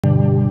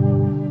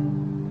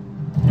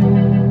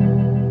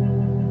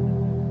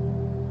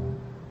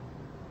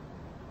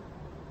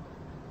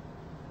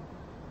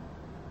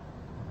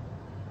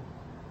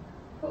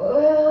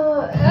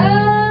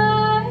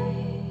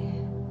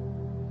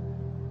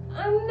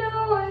know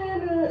where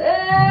to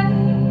lay,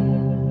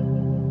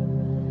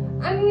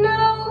 I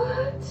know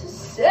what to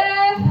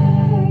say.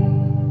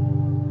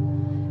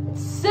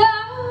 It's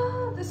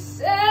all the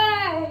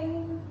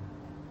same,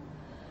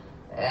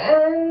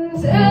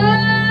 and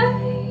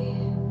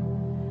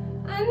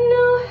I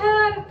know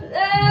how to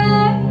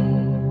play.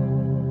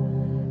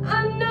 I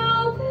know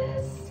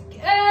this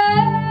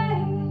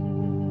game.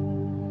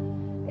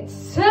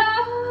 It's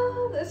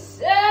all the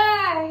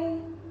same.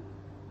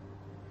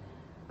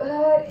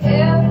 But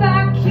if I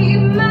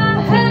keep my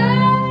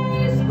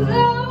eyes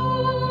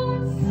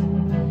closed,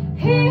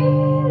 he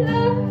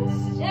looks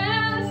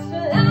just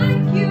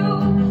like you.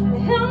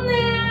 He'll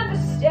never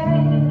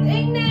stay,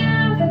 they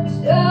never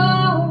do.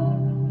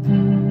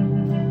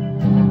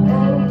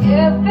 And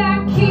if I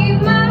keep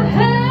my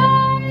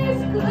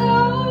eyes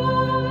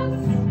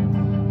closed,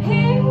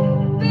 he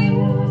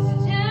feels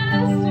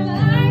just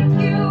like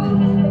you.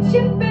 But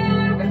you've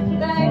been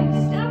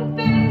replaced, I'm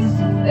face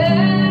to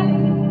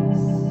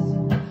face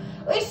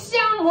with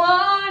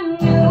someone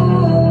new,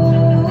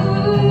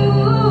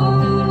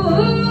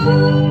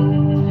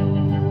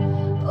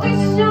 with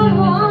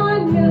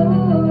someone new.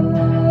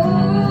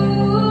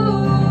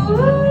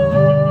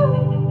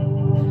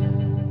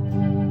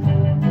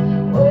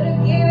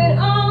 Would've given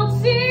all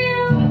to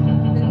you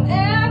and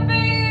there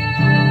for you.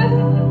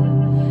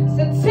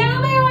 So tell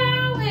me where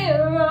I went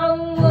wrong.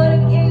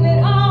 Would've given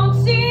all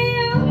to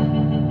you,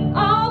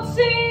 all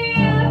to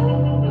you,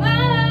 my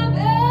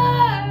lover,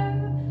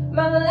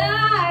 my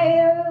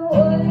liar.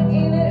 Would've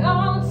given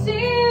all to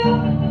you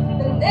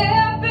and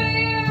there for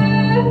you.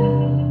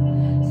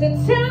 So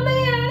tell me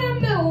how to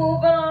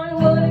move on.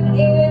 Would've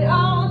given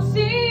all to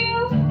you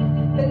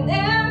and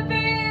there for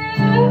you.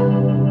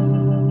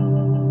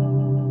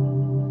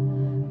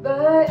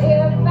 But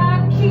if I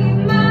keep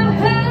my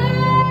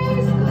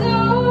eyes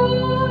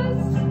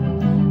closed,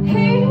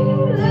 he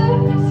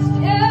looks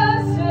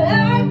just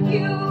like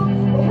you.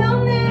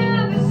 He'll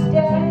never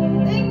stay,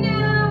 they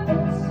never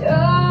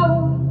do.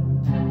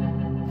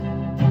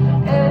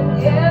 And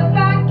if I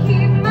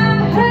keep my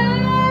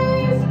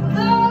eyes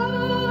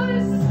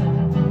closed,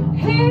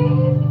 he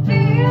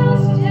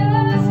feels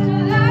just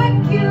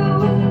like you.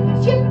 But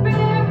you've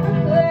been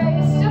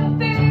replaced, I'm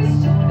face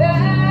to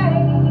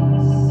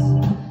face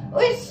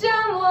with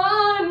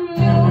someone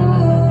new,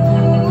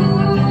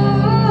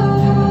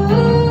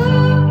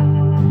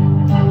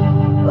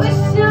 with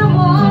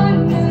someone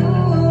new.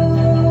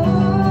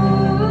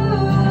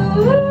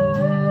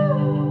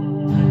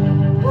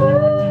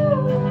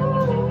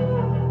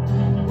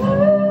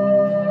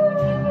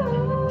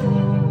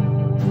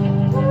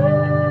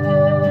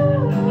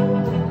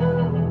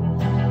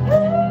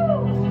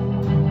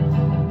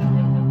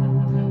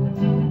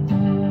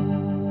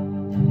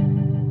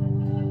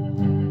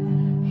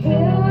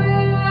 Here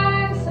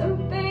lies, I'm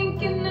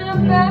thinking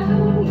about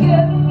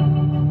you.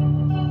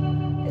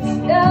 It's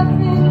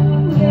nothing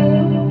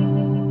new,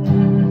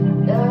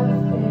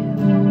 nothing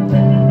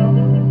new.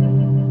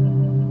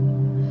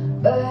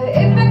 But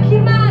if I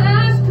keep my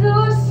eyes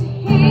closed,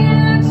 he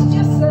looks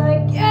just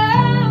like you.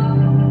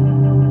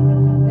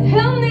 But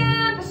he'll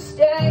never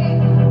stay,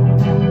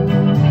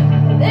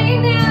 they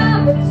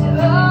never do.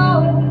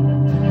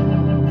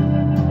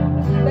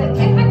 But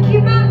if I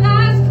keep my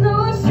eyes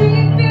closed, he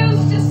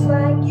feels just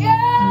like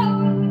you.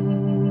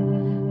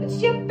 But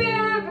you've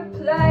been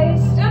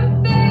replaced.